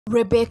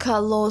Rebecca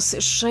Loos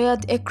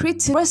shared a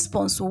critical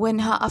response when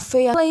her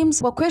affair claims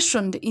were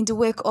questioned in the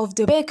wake of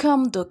the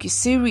Beckham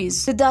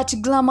docuseries. The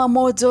Dutch glamour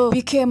model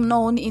became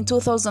known in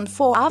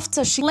 2004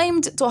 after she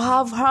claimed to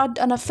have had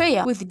an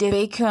affair with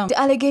David Beckham. The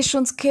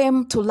allegations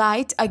came to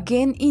light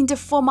again in the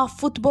former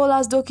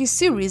footballer's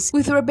docuseries,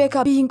 with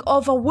Rebecca being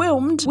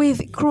overwhelmed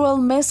with cruel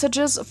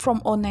messages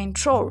from online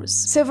trolls.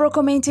 Several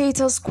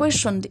commentators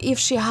questioned if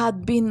she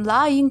had been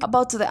lying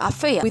about the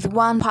affair, with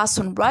one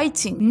person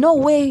writing, "No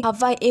way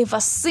have I ever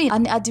seen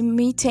an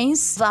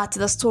admittance that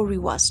the story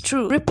was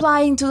true."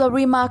 Replying to the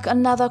remark,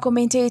 another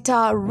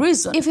commentator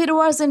reasoned, "If it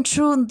wasn't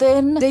true,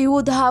 then they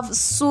would have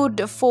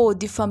sued for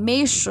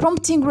defamation,"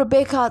 prompting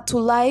Rebecca to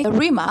like the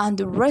remark and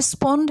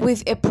respond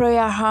with a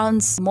prayer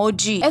hands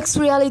emoji.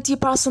 Ex-reality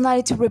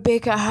personality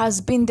Rebecca has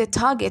been the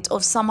target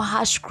of some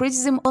harsh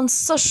criticism on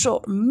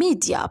social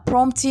media,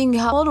 prompting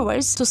her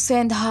followers to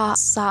send her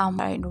some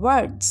kind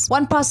words.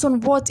 One person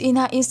wrote in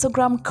her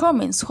Instagram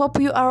comments, "Hope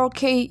you are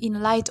okay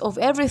in light of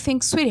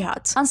everything,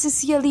 sweetheart, and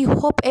sincerely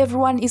hope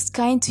everyone is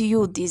kind to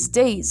you these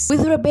days,"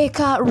 with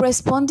Rebecca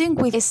responding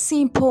with a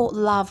simple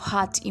love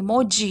heart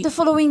emoji. The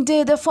following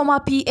day, the former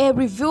PA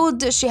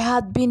revealed she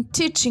had been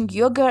teaching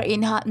yoga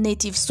in her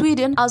native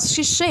Sweden as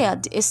she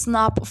shared a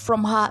snap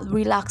from her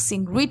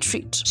relaxing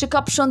retreat. She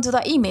captioned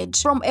the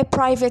image, "From a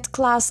private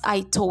class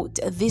I taught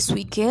this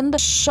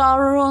weekend,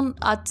 Sharon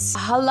at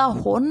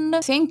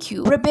Halahon, thank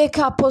you."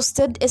 Rebecca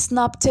posted a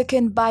snap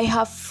taken by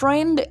her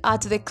friend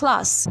at the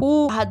class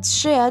who had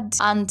shared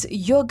and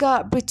yoga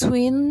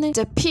between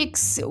the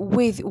pics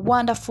with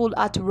wonderful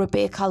at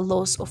Rebecca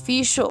Loos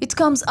official. It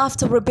comes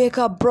after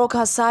Rebecca broke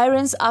her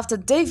silence after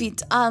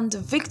David and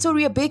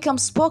Victoria Beckham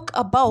spoke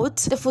about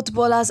the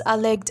footballer's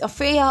alleged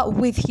affair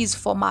with his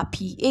former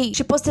PA.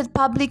 She posted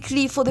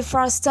publicly for the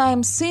first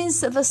time since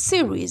the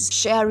series,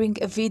 sharing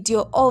a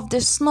video of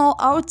the snow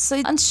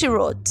outside, and she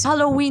wrote,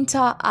 "Hello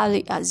winter,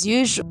 early as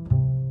usual."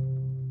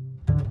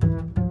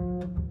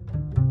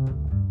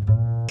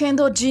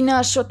 Kendall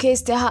Jenner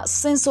showcased her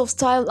sense of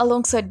style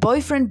alongside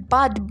boyfriend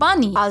Bad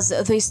Bunny as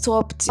they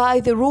stopped by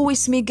the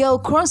Luis Miguel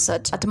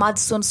concert at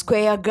Madison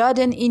Square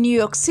Garden in New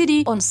York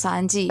City on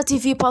Sunday. The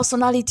TV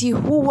personality,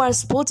 who was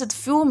spotted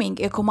filming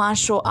a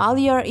commercial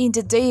earlier in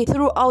the day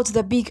throughout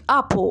the Big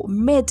Apple,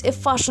 made a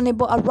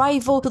fashionable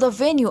arrival to the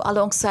venue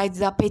alongside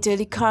the Puerto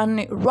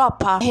Rican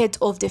rapper ahead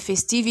of the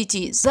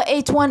festivities. The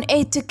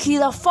 818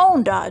 Tequila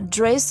founder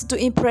dressed to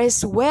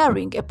impress,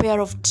 wearing a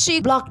pair of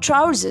chic black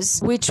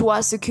trousers, which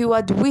was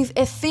secured with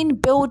a thin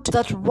belt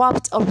that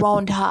wrapped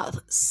around her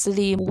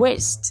slim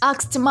waist.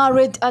 Asked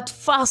married at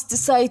first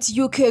sight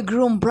UK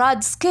groom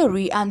Brad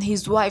Scarry and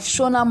his wife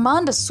Shona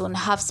Manderson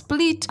have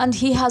split, and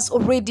he has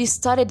already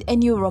started a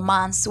new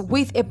romance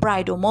with a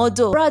bridal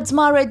model. Brad's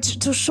marriage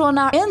to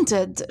Shona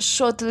ended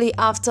shortly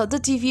after the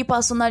TV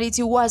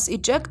personality was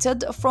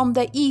ejected from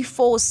the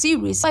E4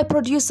 series by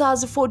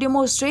producers for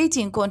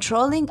demonstrating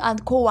controlling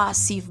and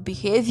coercive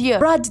behavior.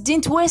 Brad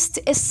didn't waste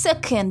a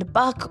second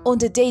back on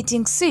the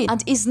dating scene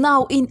and is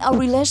now in a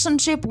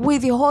relationship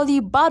with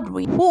Holly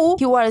Baldwin, who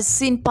he was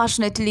seen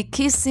passionately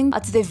kissing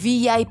at the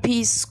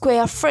VIP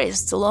Square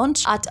Fest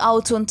launch at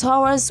Alton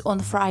Towers on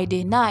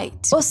Friday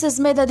night. Bosses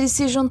made a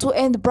decision to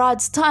end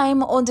Brad's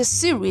time on the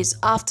series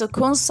after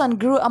concern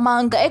grew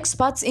among the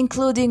experts,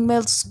 including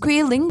Mel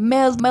Schilling,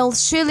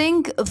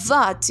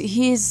 that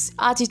his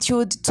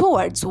attitude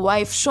towards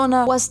wife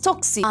Shona was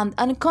toxic and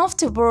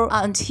uncomfortable,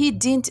 and he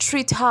didn't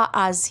treat her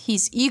as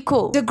his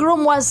equal. The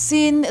groom was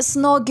seen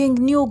snogging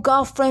new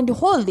girlfriend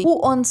Holly,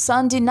 who on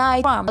Sunday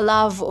night found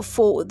love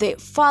for the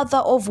father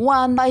of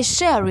one by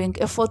sharing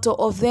a photo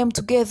of them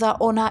together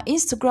on her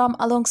Instagram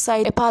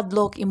alongside a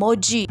padlock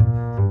emoji.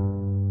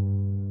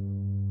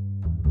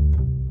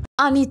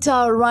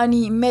 Anita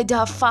Rani made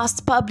her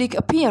first public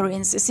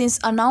appearance since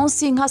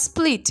announcing her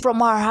split from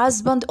her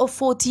husband of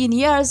 14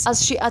 years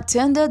as she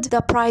attended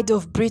the Pride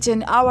of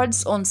Britain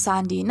Awards on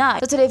Sunday night.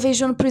 The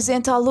television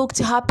presenter looked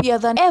happier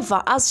than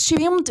ever as she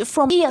beamed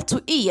from ear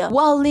to ear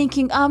while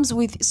linking arms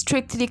with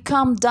Strictly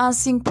Come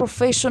Dancing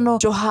professional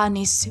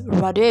Johannes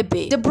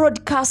Radebe. The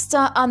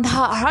broadcaster and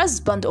her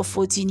husband of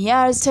 14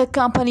 years, tech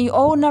company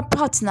owner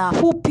partner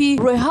Whoopi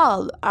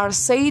Rehal, are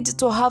said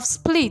to have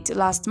split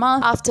last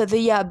month after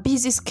their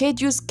busy schedule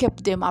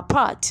kept them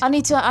apart.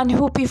 Anita and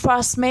Whoopi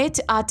first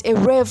met at a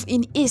rave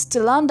in East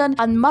London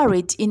and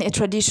married in a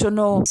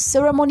traditional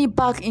ceremony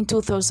back in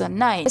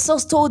 2009. A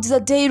source told the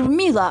Daily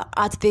Mirror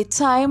at the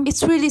time,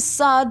 "It's really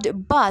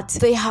sad, but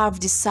they have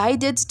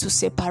decided to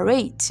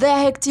separate. Their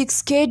hectic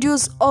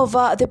schedules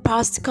over the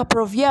past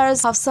couple of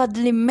years have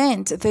sadly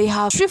meant they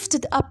have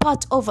drifted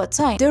apart over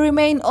time. They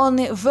remain on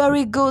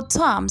very good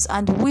terms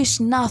and wish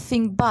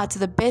nothing but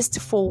the best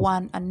for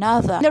one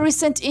another." In a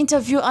recent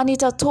interview,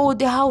 Anita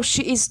told how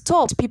she is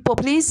stopped people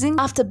pleasing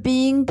after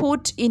being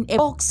put in a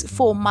box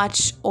for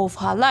much of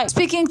her life.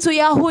 Speaking to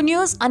Yahoo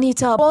News,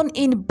 Anita, born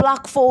in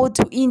Blackford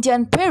to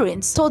Indian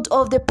parents, told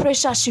of the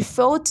pressure she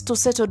felt to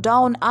settle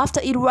down after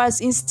it was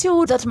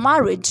instilled that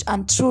marriage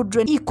and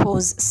children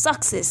equals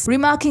success,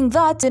 remarking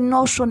that the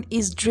notion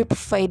is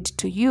drip-fed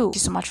to you. Thank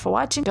you so much for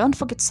watching. Don't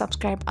forget to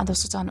subscribe and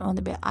also turn on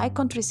the bell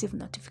icon to receive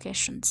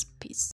notifications. Peace.